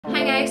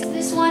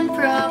this one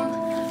from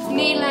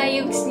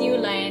Maylayug's new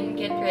line,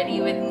 Get Ready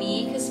With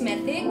Me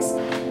Cosmetics.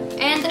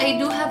 And I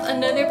do have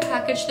another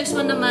package. This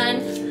one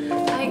naman,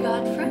 I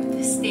got from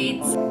the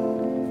States.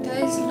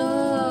 Guys,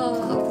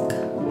 look.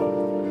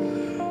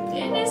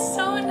 It is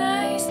so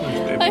nice.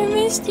 I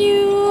missed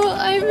you.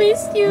 I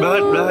missed you.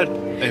 Lahat.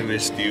 I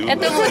missed you.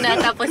 Ito muna,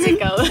 tapos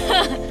ikaw.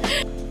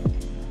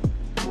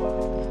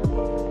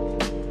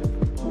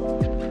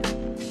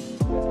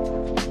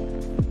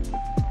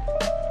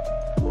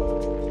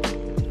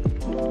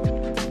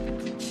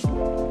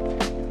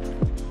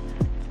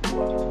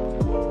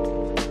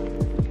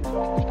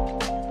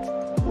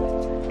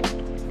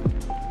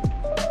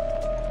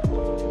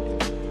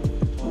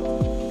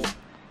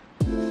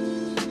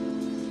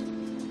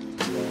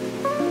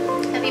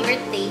 Happy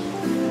birthday.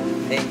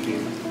 Thank you.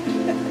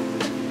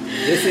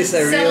 This is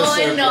a real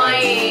surprise.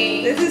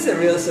 Annoying. This is a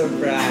real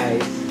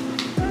surprise.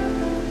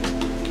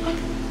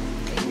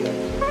 Thank you.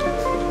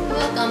 You're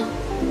welcome.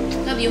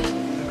 Love you.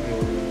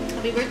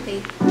 Happy birthday.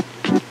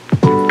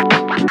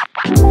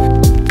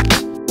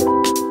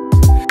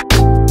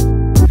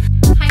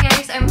 Hi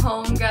guys, I'm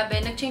home.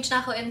 Grabe, nag-change na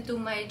ako into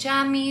my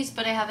jammies,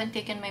 but I haven't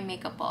taken my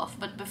makeup off.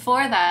 But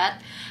before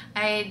that,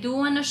 I do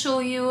want to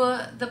show you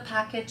the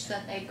package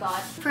that I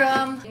got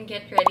from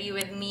Get Ready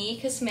With Me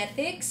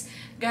Cosmetics.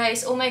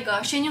 Guys, oh my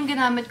gosh, yun yung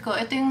ginamit ko.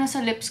 Ito yung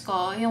nasa lips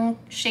ko. Yung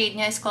shade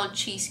niya is called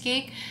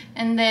Cheesecake.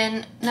 And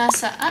then,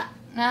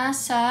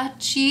 nasa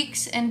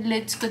cheeks and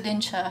lids ko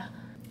din siya.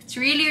 It's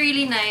really,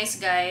 really nice,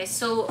 guys.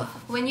 So,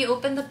 when you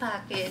open the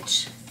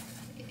package,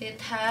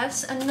 it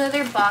has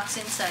another box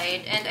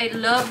inside. And I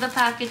love the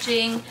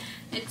packaging.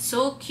 It's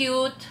so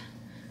cute.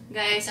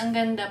 Guys, ang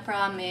ganda,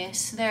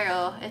 promise. There,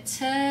 oh. It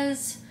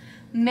says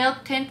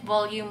Milk Tint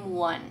Volume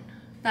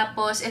 1.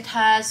 Tapos, it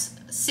has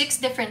 6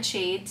 different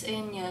shades.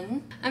 Ayan yan.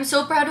 I'm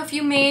so proud of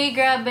you, May.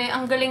 Grabe,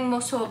 ang galing mo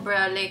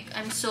sobra. Like,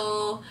 I'm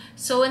so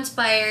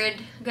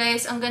inspired.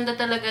 Guys, ang ganda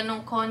talaga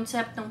nung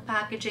concept, ng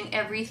packaging,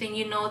 everything.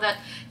 You know that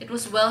it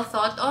was well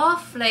thought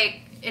of.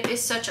 Like, it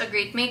is such a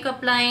great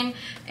makeup line.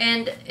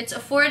 And it's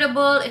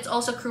affordable. It's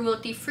also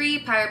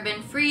cruelty-free,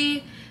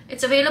 paraben-free.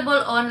 It's available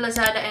on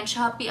Lazada and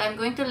Shopee. I'm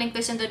going to link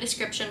this in the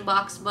description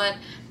box. But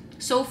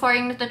so far,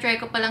 yung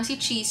natatry ko pa lang si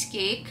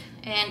Cheesecake.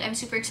 And I'm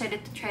super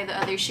excited to try the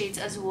other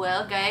shades as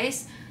well,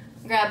 guys.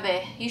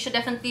 Grabe. You should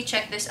definitely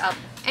check this out.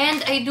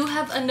 And I do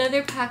have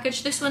another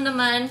package. This one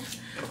naman,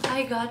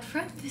 I got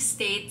from the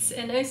States.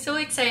 And I'm so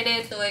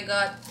excited. So I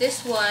got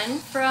this one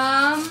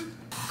from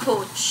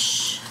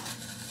Coach.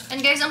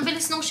 And guys, ang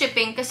bilis nung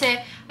shipping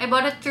kasi I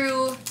bought it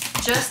through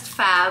Just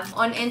Fab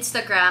on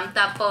Instagram.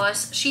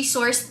 Tapos, she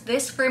sourced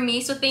this for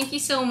me. So, thank you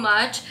so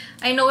much.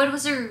 I know it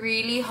was a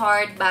really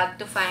hard bag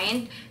to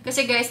find.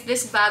 Kasi guys,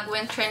 this bag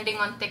went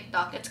trending on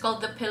TikTok. It's called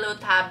the Pillow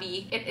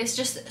Tabby. It is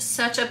just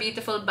such a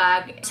beautiful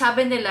bag.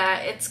 Sabi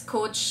nila, it's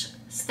Coach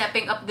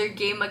stepping up their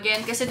game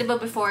again. Kasi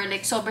diba before,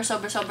 like,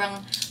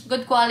 sobrang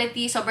good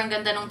quality, sobrang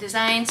ganda ng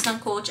designs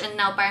ng Coach. And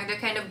now, parang they're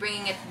kind of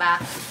bringing it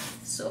back.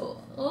 So,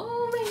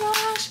 oh my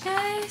gosh,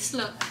 guys.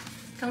 Look.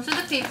 Comes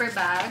with a paper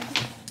bag.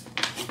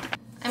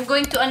 I'm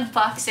going to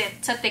unbox it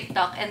sa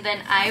TikTok and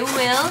then I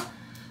will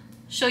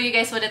show you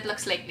guys what it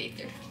looks like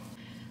later.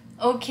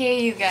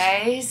 Okay, you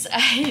guys.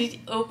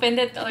 I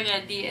opened it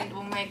already and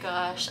oh my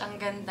gosh,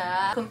 ang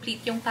ganda.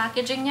 Complete yung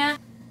packaging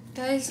niya.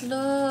 Guys,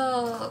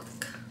 look.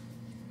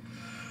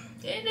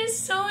 It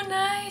is so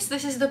nice.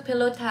 This is the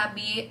Pillow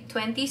Tabby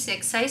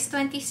 26, size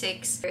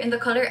 26 in the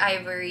color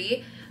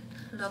ivory.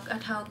 Look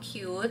at how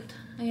cute.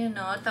 Ayan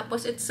o.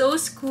 Tapos, it's so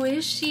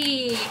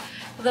squishy.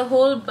 The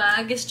whole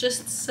bag is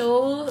just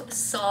so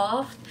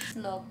soft.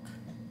 Look.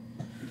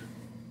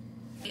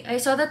 I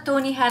saw that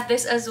Tony had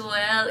this as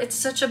well. It's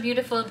such a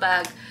beautiful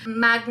bag.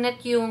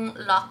 Magnet yung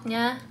lock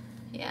niya.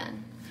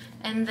 Ayan.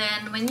 And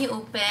then, when you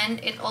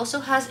open, it also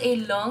has a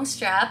long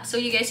strap.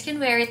 So, you guys can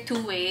wear it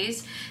 2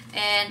 ways.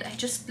 And I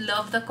just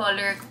love the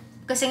color.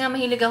 Kasi nga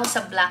mahilig ako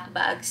sa black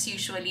bags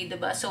usually,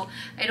 diba? So,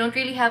 I don't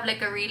really have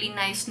like a really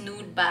nice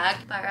nude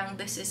bag. Parang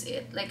this is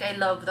it. Like, I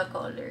love the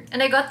color.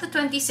 And I got the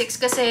 26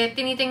 kasi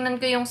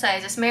tinitingnan ko yung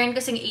sizes. Meron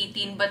kasing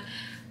 18 but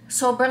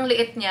sobrang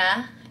liit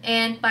niya.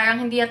 And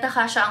parang hindi yata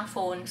kasha ang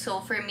phone.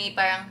 So, for me,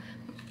 parang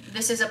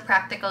this is a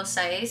practical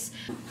size.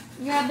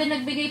 Grabe,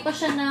 nagbigay pa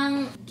siya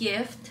ng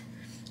gift.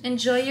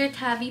 Enjoy your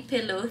Tabby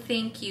pillow.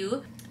 Thank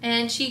you.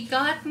 And she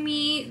got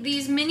me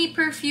these mini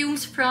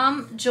perfumes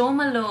from Jo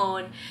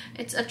Malone.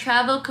 It's a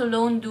travel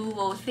cologne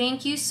duo.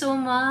 Thank you so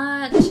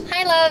much.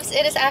 Hi loves,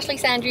 it is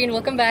Ashley Sandrine.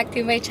 Welcome back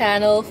to my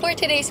channel. For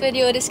today's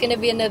video, it is gonna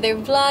be another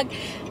vlog.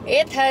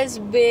 It has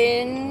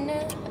been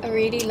a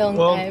really long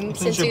time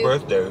since your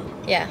birthday.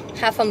 Yeah,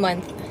 half a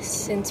month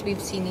since we've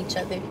seen each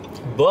other.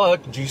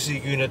 But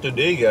GCQ na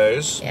today,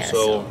 guys. Yeah,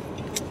 so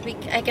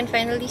I can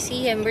finally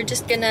see him. We're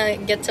just gonna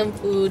get some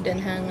food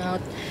and hang out.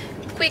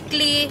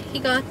 Quickly,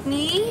 he got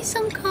me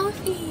some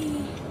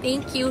coffee.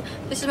 Thank you.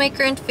 This is my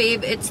current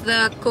fave. It's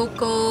the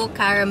Cocoa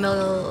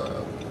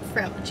Caramel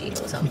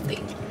Frappuccino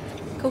something.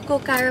 Cocoa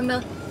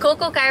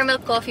Caramel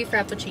Coffee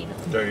Frappuccino.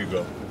 There you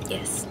go.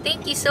 Yes,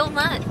 thank you so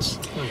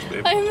much. Thanks,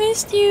 babe. I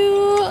missed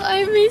you.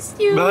 I missed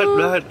you.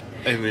 Lahat.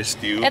 I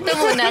missed you. Ito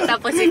muna,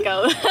 tapos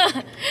ikaw.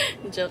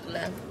 Joke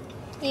lang.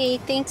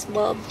 Hey, thanks,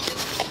 Bob.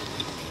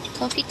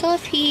 Coffee,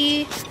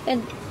 coffee.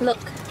 And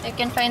look, I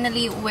can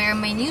finally wear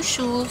my new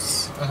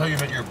shoes. That's how you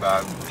met your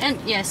bag.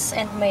 And yes,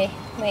 and my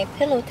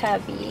pillow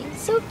tabby.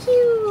 So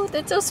cute.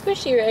 It's so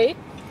squishy, right?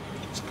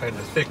 It's kind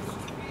of thick.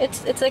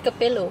 It's like a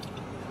pillow.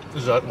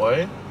 Is that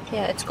why?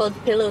 Yeah, it's called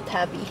pillow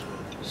tabby.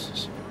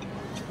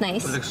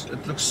 Nice.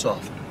 It looks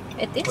soft.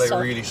 It is Like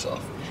soft. really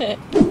soft.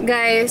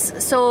 Guys,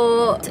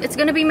 so it's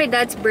gonna be my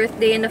dad's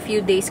birthday in a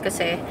few days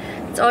kasi.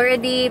 It's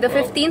already the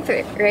 15th,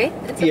 right?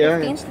 It's the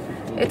 15th?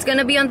 It's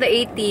gonna be on the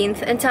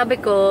 18th. And sabi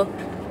ko,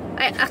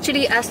 I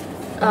actually asked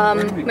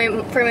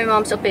for my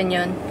mom's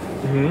opinion.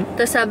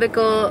 Tapos sabi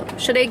ko,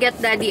 should I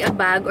get daddy a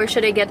bag or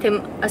should I get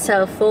him a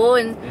cell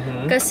phone?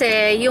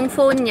 Kasi yung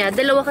phone niya,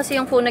 dalawa kasi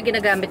yung phone na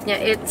ginagamit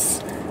niya. It's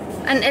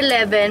an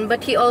 11,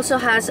 but he also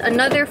has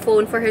another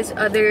phone for his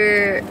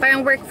other,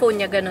 parang work phone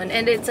niya ganun.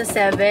 And it's a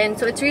 7,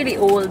 so it's really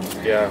old.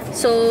 Yeah.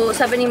 So,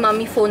 sabi ni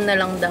mommy, phone na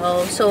lang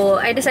daw.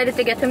 So, I decided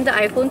to get him the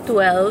iPhone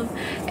 12.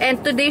 And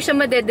today siya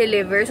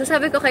made-deliver. So,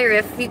 sabi ko kay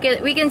Ref,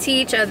 we can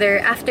see each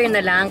other after na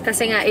lang.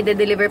 Kasi nga,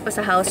 i-deliver pa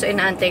sa house. So,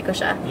 inaantay ko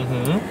siya.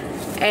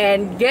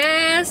 And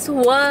guess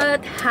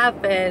what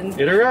happened?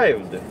 It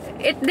arrived.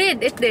 It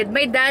did.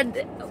 My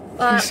dad...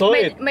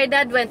 my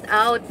dad went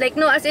out. Like,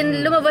 no, as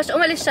in, lumabas,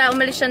 umalis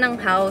siya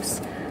ng house.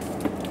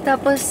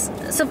 Tapos,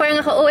 so parang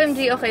ako,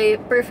 OMG, okay,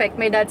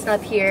 perfect, my dad's not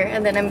here.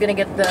 And then I'm gonna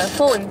get the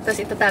phone. Tapos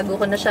itatago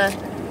ko na siya.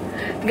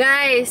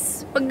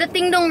 Guys,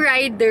 pagdating ng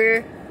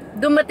rider,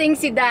 dumating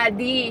si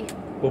daddy.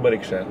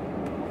 Bumalik siya.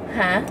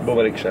 Ha?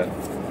 Bumalik siya.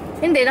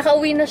 Hindi,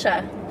 nakauwi na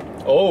siya.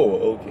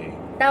 Oh, okay.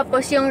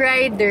 Tapos yung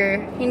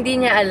rider,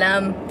 hindi niya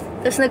alam.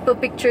 Tapos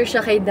nagpa-picture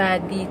siya kay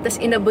daddy. Tapos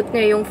inabot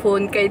niya yung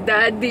phone kay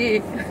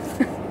daddy.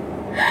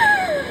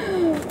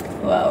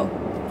 Wow,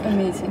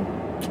 amazing.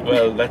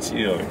 Well,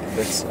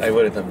 I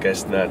wouldn't have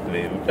guessed that,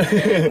 babe.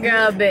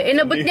 Grabe.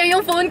 Inabot niya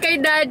yung phone kay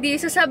daddy.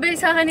 So sabi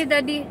sa akin ni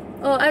daddy,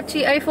 oh,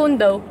 Achi, iPhone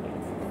daw.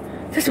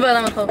 Tapos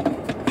parang ako.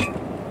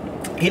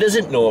 He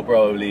doesn't know,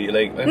 probably.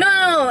 Like,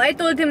 No, I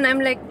told him na,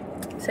 I'm like,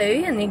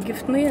 sa'yo yan eh,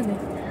 gift mo yan eh.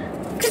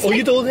 Oh,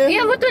 you told him?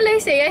 Yeah, what will I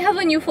say? I have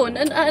a new phone.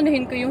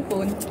 Anuhin ko yung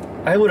phone.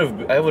 I would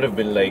have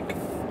been like,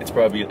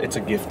 it's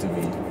a gift to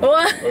me.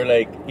 What? Or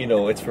like,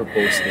 it's for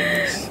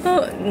postings.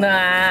 Oh,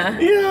 nah.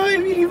 Yeah, I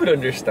mean, he would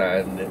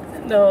understand.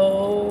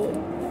 No.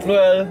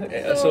 Well,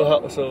 so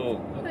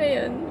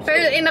Ayun.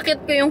 Pero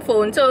inakit ko yung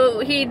phone,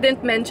 so he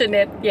didn't mention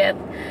it yet.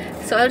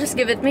 So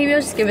maybe I'll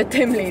just give it to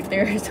him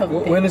later or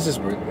something. when is his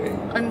birthday?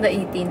 On the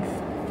 18th.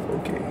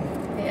 Okay.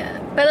 Yeah.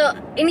 Pero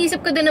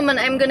inisip ko din naman,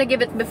 I'm gonna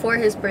give it before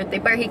his birthday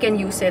para he can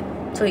use it.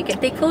 So he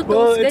can take photos,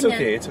 Well, it's ganyan.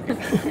 okay, it's okay.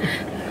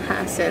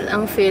 Hassle.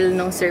 Ang fail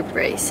nung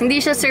surprise. Hindi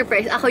siya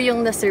surprise. Ako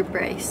yung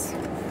na-surprise.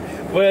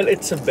 Well,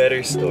 it's a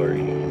better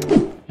story.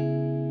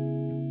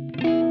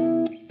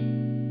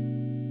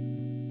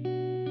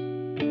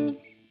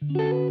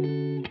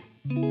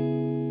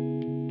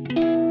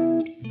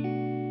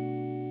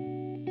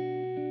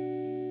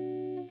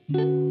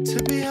 To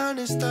be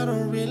honest, I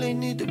don't really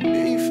need to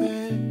be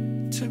fair.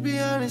 To be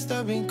honest,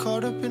 I've been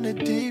caught up in the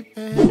deep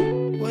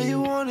end. When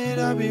you want it,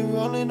 I've been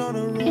rolling on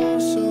the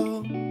road,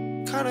 so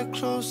kinda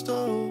close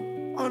though,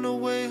 on the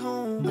way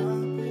home.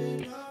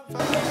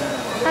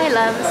 Hi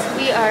loves,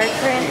 we are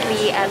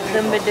currently at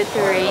the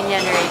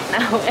Mediterranean right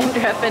now and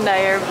Rep and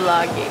I are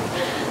vlogging.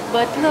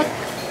 But look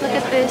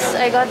at this.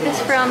 I got this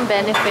from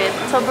Benefit.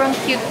 Sobrang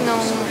cute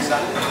nung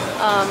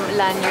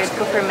lanyard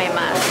ko for my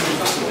mask.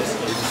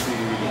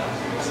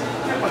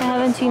 I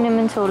haven't seen him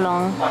in so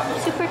long.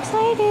 Super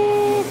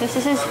excited! This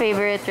is his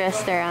favorite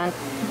restaurant,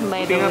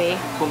 by the way.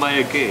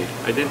 Pumayag ka eh.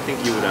 I didn't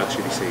think you would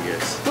actually say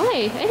yes.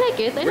 Why? I like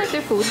it. I like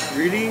their food.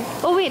 Really?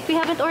 Oh wait, we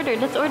haven't ordered.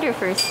 Let's order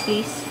first,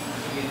 please.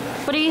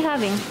 What are you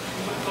having?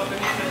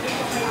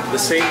 The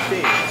same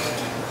thing.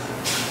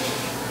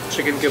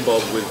 Chicken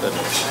kebab with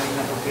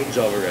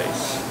Java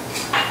rice.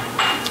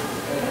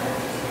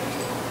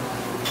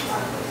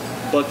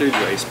 Buttered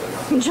rice pala.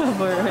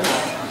 Java rice.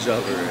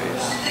 Java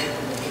rice.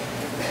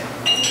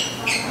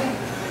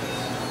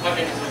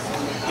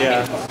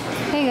 Yeah.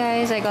 Hey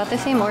guys, I got the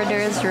same order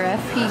as Ref.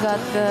 He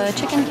got the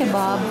chicken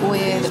kebab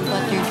with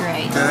buttered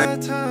rice.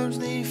 At times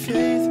need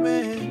faith,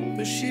 man,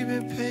 but she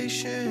been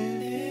patient.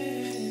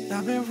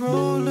 I've been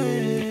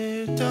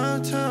rolling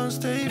downtown,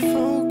 stay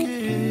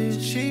focused.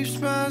 Cheap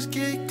smiles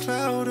get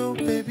cloud, oh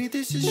baby,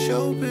 this is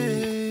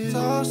showbiz.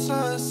 All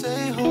signs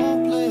say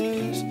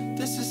hopeless.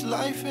 This is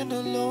life in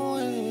the low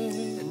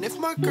end. And if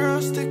my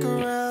girl stick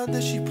around,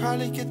 then she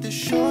probably get the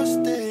short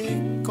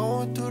stick.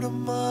 Going through the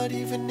mud,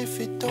 even if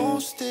it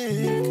don't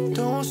stick.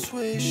 Don't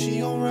switch,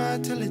 she gon'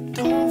 ride till it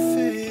don't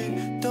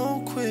fit.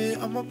 Don't quit,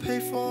 I'ma pay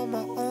for all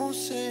my own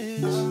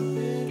sins.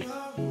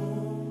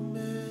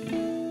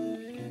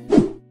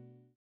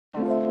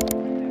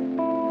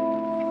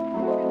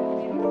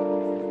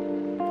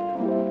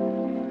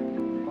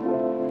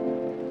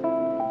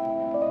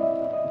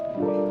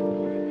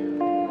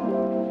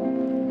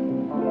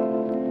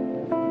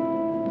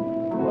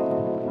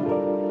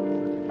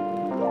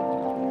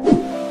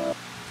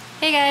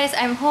 guys,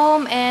 I'm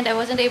home and I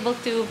wasn't able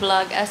to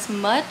vlog as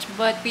much,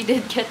 but we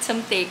did get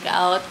some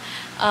takeout.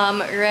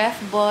 Ref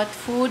bought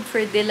food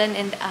for Dylan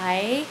and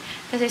I.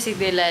 Kasi si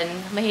Dylan,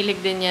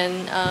 mahilig din yan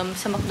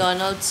sa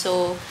McDonald's.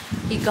 So,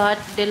 he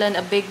got Dylan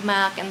a Big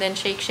Mac and then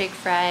Shake Shake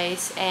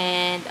fries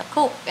and a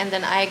Coke. And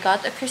then I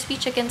got a crispy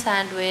chicken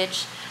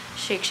sandwich,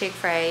 Shake Shake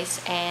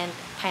fries, and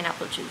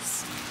pineapple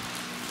juice.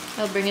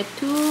 I'll bring it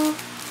to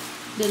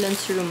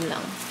Dylan's room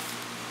lang.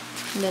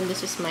 And then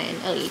this is mine.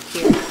 I'll eat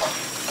here.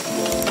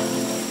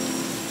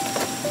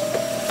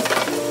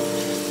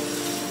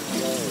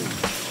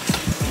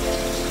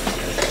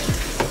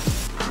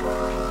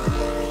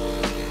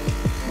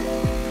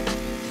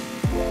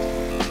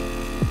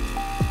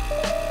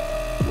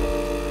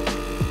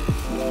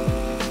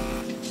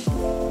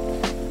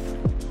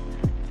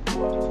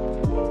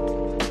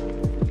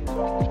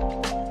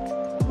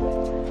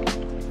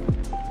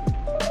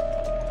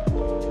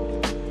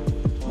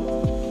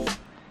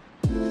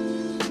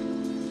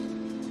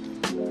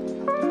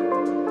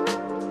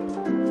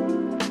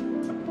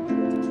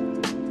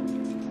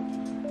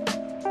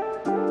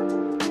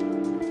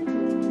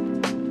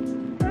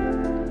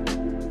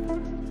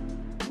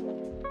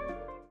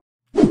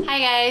 Hi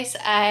guys!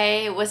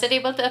 I wasn't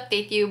able to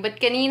update you, but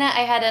kanina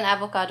I had an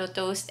avocado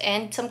toast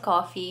and some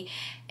coffee.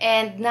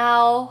 And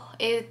now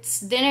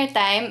it's dinner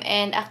time,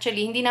 and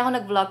actually hindi na ako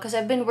nag-vlog because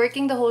I've been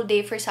working the whole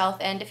day for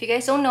South End. If you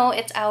guys don't know,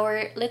 it's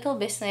our little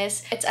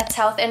business. It's at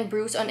South End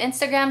Brews on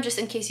Instagram, just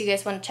in case you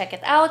guys want to check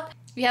it out.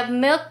 We have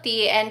milk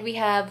tea and we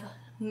have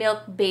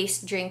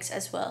milk-based drinks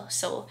as well.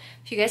 So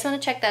if you guys want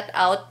to check that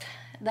out,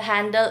 the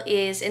handle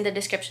is in the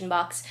description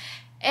box.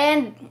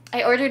 And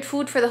I ordered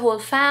food for the whole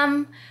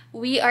fam.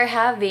 We are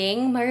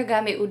having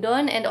marugame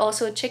udon and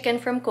also chicken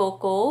from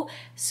Coco.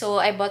 So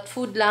I bought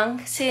food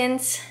lang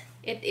since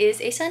it is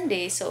a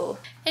Sunday. So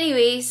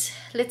anyways,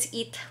 let's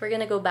eat. We're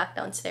gonna go back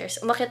downstairs.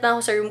 Umakyat na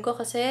ako sa room ko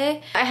kasi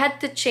I had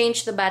to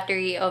change the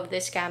battery of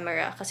this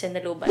camera kasi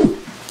nalubat.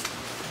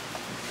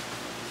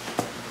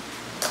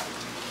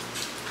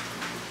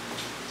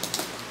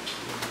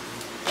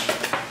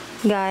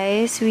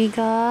 Guys, we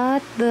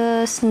got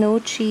the snow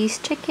cheese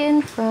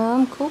chicken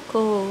from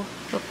Coco.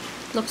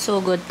 Looks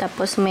so good.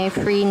 Tapos may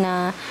free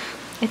na,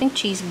 I think,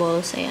 cheese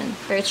balls. Ayan.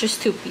 Or it's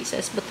just 2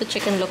 pieces, but the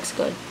chicken looks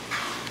good.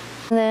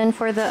 And then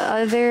for the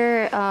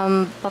other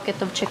bucket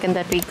of chicken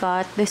that we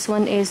got, this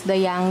one is the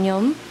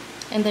yangnyeom.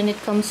 And then it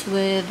comes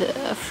with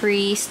a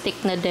free stick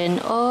na din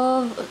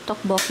of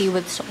tteokbokki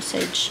with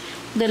sausage.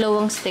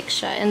 Dalawang stick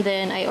siya. And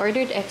then I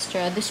ordered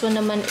extra. This one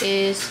naman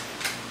is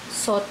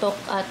sotok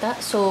ata,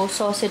 so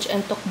sausage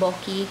and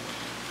tteokbokki,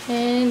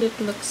 and it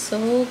looks so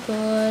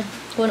good.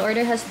 One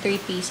order has 3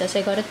 pieces.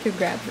 I got it through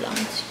GRWM.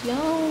 It's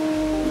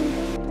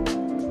yum.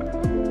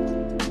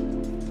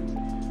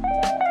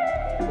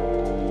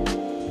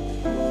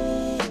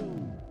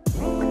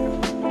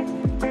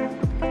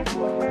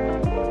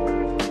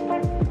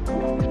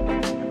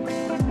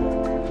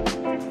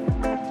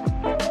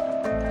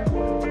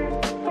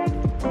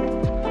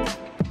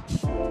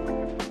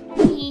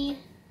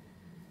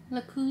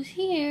 Look who's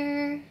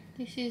here.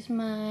 This is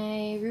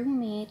my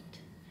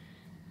roommate.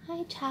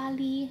 Hi,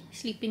 Charlie.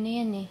 Sleeping na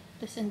yan eh.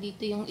 Tapos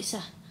andito yung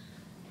isa.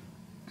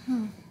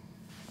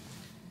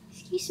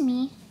 Excuse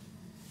me.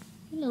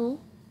 Hello.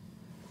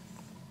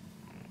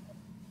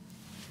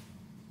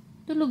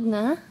 Tulog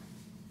na?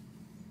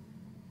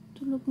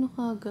 Tulog na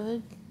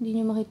kagad. Hindi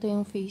niya makita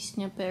yung face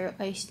niya, pero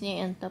eyes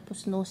niya yan.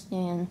 Tapos nose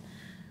niya yan.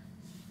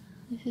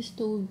 This is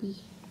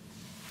Toby.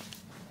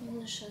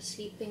 Ano siya?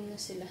 Sleeping na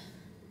sila.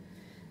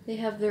 They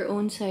have their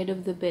own side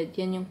of the bed.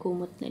 Yan yung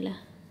kumot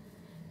nila.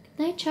 Good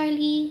night,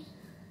 Charlie.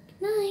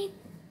 Good night.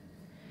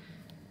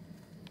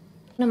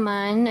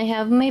 Naman, I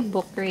have my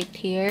book right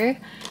here.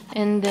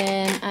 And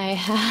then I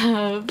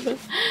have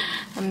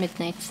a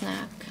midnight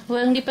snack.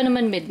 Well, hindi pa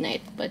naman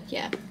midnight, but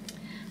yeah.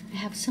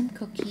 I have some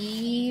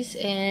cookies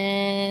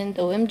and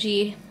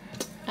OMG,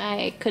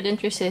 I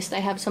couldn't resist.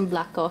 I have some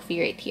black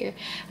coffee right here.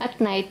 At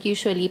night,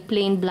 usually,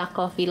 plain black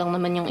coffee lang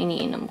naman yung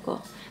iniinom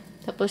ko.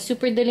 Tapos,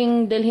 super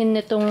daling dalhin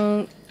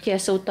nitong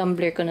TYESO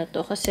tumbler ko na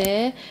to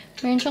kasi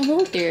meron siyang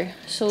holder.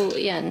 So,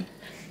 yan.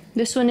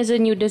 This one is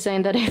a new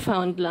design that I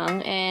found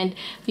lang. And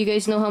you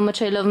guys know how much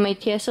I love my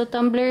TYESO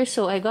tumbler.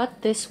 So, I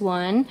got this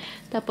one.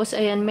 Tapos,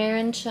 ayan,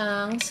 meron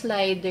siyang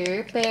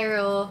slider.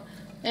 Pero,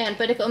 ayan,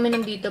 pwede ka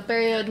uminom dito.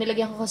 Pero,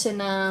 nilagyan ko kasi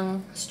ng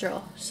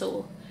straw.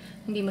 So,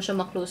 hindi mo siya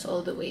ma-close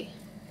all the way.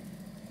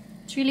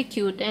 It's really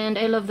cute. And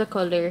I love the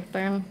color.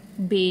 Parang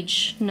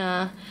beige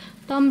na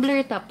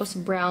tumbler. Tapos,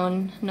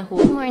 brown na hole.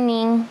 Good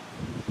morning.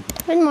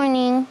 Good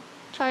morning.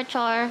 Char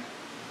Char.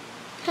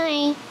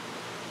 Hi.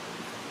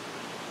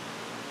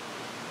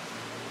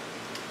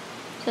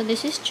 So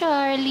this is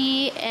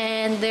Charlie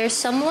and there's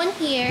someone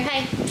here.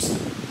 Hi.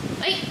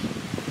 Ay!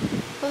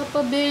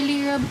 Papa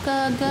belly rub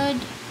kagad.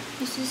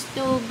 This is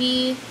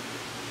Toby.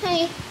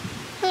 Hi.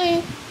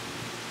 Hi.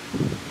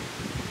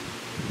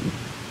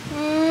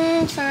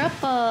 Sarap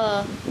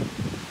pa.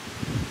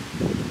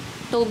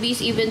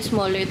 Toby's even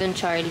smaller than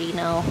Charlie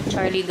now.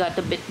 Charlie got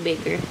a bit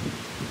bigger.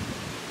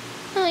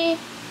 Hi.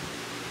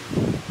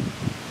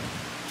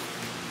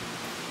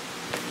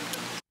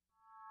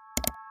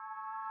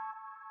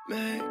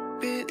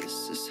 Maybe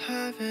this is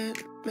heaven,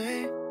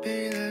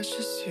 maybe that's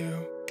just you.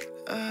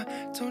 I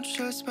don't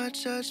trust my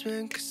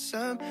judgment, cause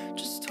I'm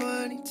just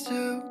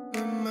 22.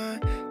 My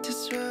mind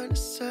just runs in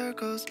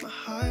circles, my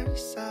heart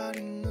is out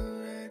in the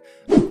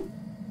rain.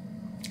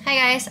 Hi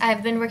guys,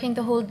 I've been working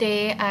the whole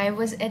day. I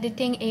was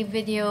editing a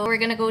video. We're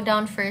gonna go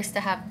down first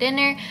to have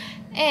dinner.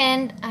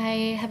 And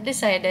I have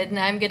decided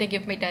na I'm gonna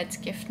give my dad's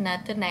gift na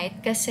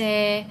tonight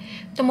kasi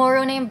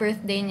tomorrow na yung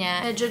birthday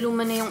niya. Medyo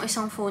luma na yung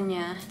isang phone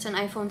niya. It's an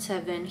iPhone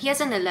 7. He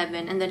has an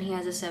 11 and then he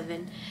has a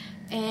 7.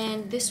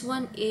 And this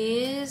one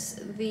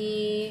is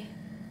the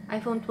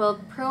iPhone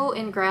 12 Pro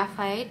in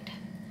graphite.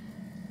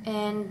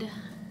 And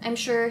I'm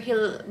sure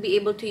he'll be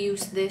able to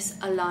use this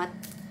a lot.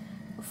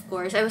 Of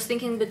course, I was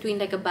thinking between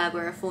like a bag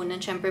or a phone,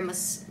 and syempre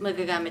mas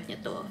magagamit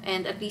niya to.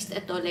 And at least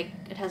ito, like,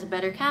 it has a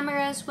better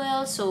camera as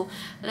well. So,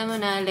 alam mo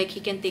na, like,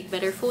 he can take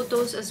better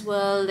photos as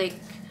well, like,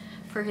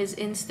 for his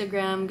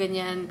Instagram,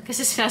 ganyan.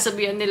 Kasi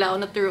sinasabihan nila ako,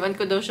 naturuan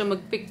ko daw siya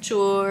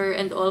mag-picture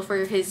and all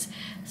for his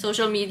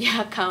social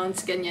media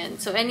accounts,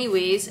 ganyan. So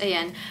anyways,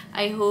 ayan,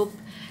 I hope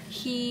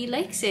he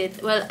likes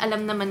it. Well,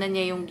 alam naman na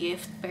niya yung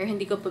gift, pero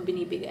hindi ko pa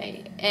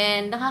binibigay.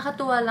 And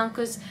nakakatuwa lang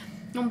cause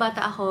nung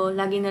bata ako,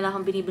 lagi nila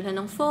akong binibilhan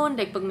ng phone.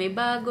 Like, pag may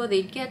bago,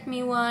 they'd get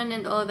me one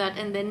and all that.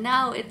 And then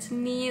now, it's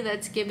me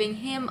that's giving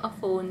him a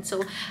phone.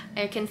 So,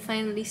 I can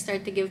finally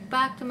start to give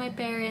back to my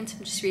parents.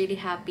 I'm just really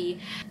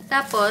happy.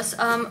 Tapos,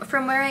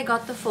 from where I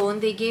got the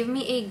phone, they gave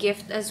me a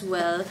gift as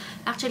well.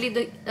 Actually,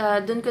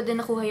 dun ko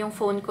din nakuha yung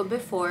phone ko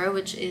before,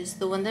 which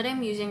is the one that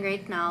I'm using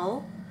right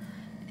now.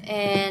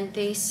 And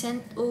they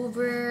sent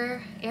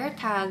over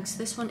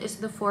AirTags. This one is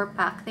the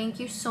 4-pack. Thank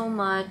you so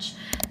much.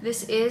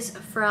 This is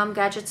from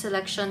Gadget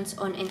Selections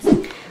on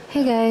Instagram.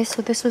 Hey guys,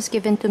 so this was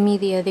given to me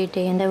the other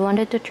day and I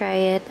wanted to try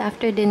it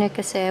after dinner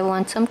kasi I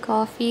want some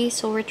coffee.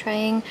 So we're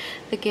trying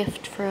the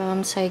gift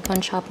from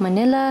Saigon Shop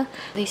Manila.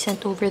 They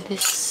sent over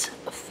this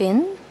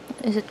fin.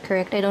 Is it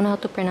correct? I don't know how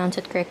to pronounce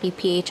it correctly.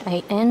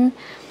 PHIN.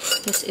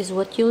 This is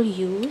what you'll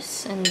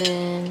use, and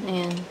then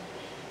and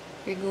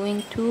you're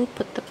going to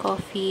put the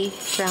coffee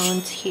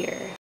grounds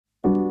here.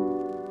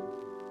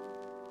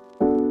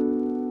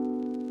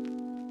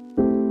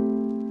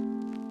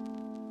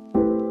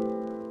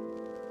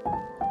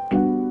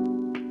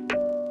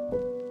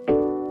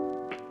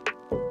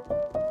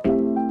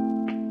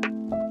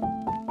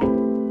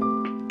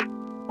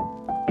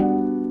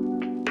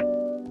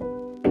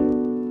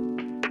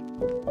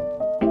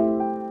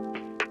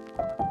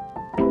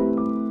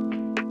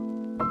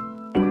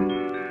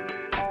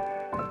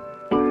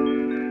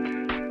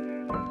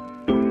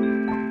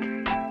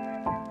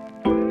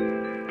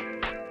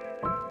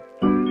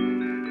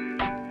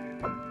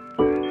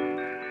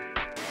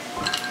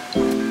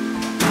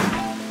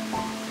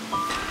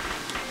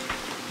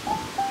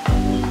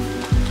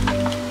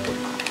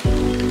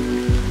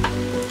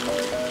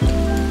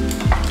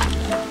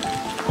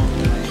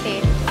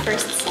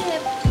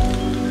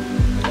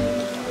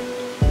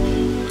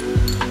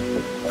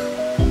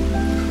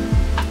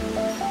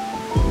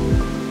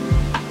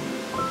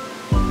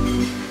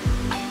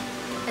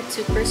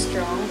 Super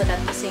strong, but at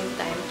the same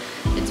time,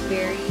 it's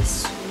very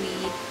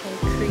sweet and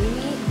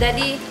creamy.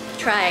 Daddy,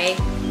 try.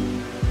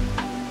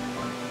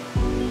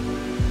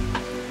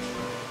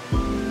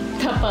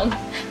 Tapang.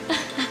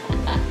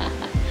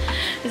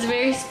 It's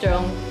very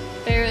strong,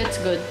 pero it's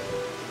good.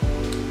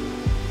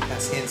 It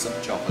has hints of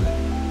chocolate.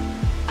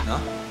 No?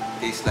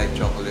 Tastes like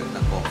chocolate na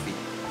coffee.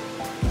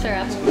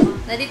 Sarap.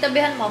 Daddy,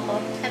 tabihan mo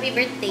ako. Happy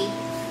birthday.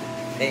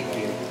 Thank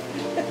you.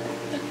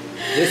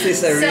 This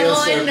is a real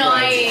surprise.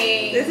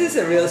 Annoying. This is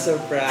a real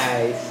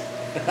surprise.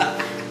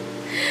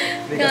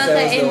 Because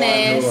I was the one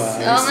who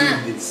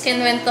received this.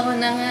 Kinwento ko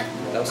na nga.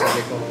 Tapos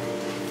sabi ko,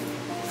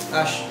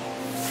 Ash,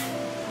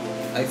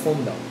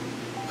 iPhone daw.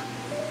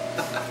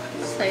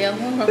 Saya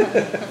mo.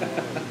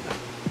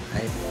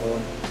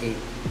 iPhone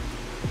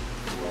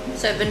 8.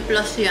 7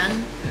 Plus yan.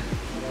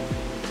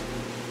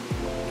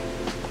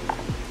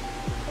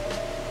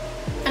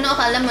 Ano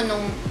akala mo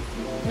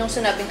nung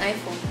sinabing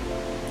iPhone?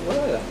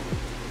 Wala lang.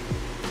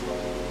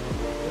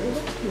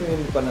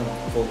 Hindi pa ng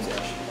phone si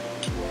Ash.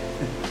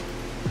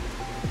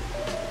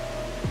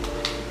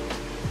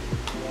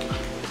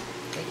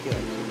 Thank you.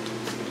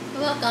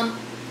 You're welcome.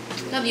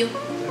 Love you.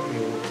 Love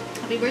you.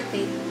 Happy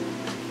birthday.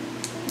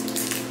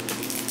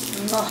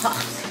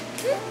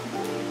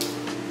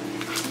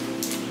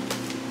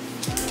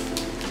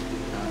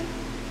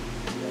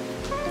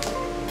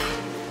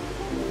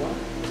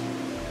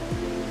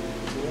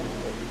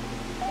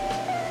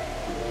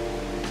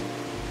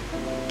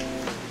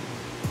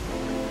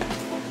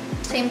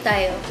 Same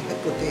tayo. Tingnan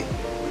puti.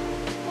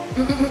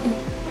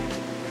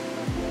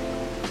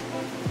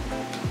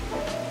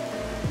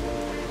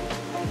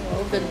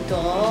 Oh,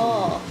 ganda.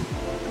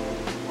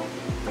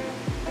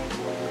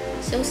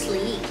 So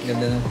sleek.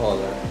 Ganda ng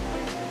color.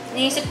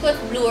 Naisip ko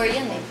blue or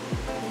yan eh.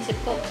 Naisip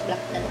ko black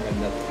na lang.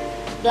 Maganda.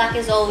 Black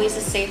is always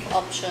a safe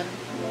option.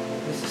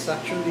 This is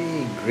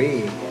actually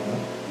gray. No?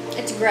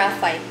 It's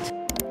graphite.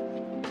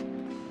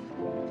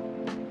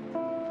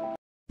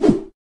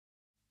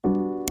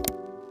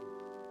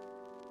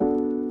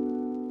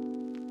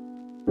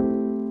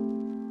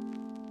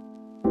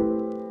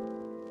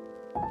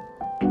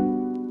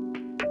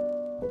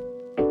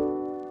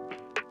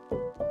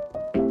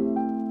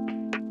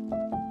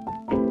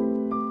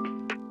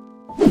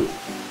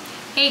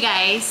 Hey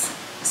guys!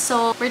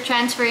 So, we're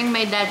transferring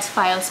my dad's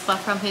files pa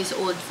from his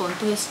old phone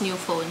to his new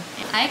phone.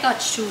 I got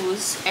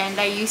shoes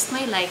and I used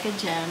my Leica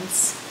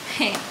gems.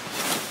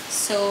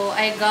 So,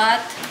 I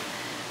got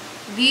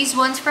these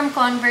ones from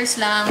Converse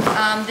lang.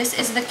 This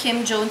is the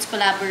Kim Jones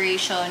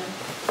collaboration.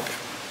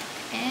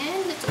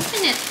 And let's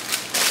open it.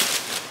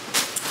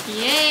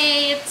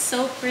 Yay! It's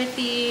so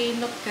pretty.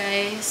 Look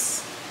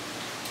guys.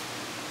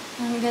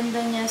 Ang ganda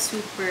niya,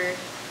 super.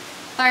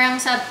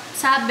 Parang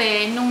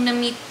sabi, nung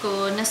na-meet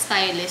ko na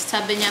stylist,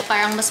 sabi niya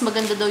parang mas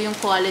maganda daw yung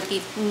quality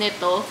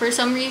nito. For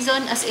some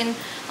reason, as in,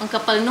 ang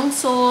kapal nung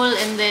sole,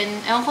 and then,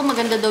 ewan ko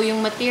maganda daw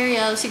yung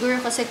material. Siguro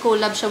kasi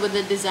collab siya with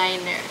the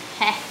designer.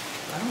 Heh.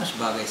 Parang mas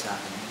bagay sa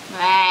akin.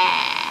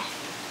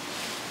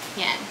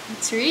 Yan.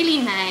 It's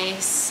really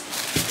nice.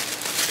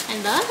 I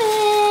love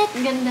it!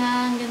 Ang ganda,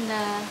 ang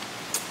ganda.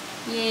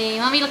 Yay!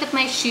 Mommy, look at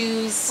my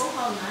shoes. Oh,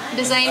 how nice.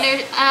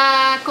 Designer,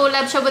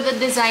 collab siya with the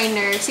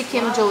designer, si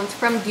Kim Jones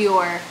from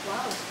Dior.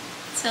 Wow.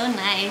 So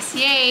nice.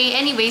 Yay!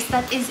 Anyways,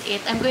 that is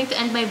it. I'm going to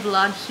end my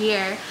vlog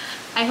here.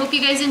 I hope you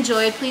guys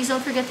enjoyed. Please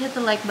don't forget to hit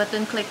the like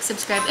button, click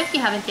subscribe if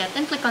you haven't yet,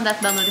 and click on that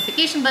bell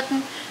notification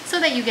button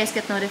so that you guys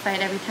get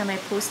notified every time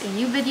I post a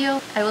new video.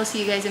 I will see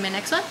you guys in my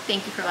next one.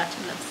 Thank you for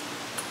watching, loves.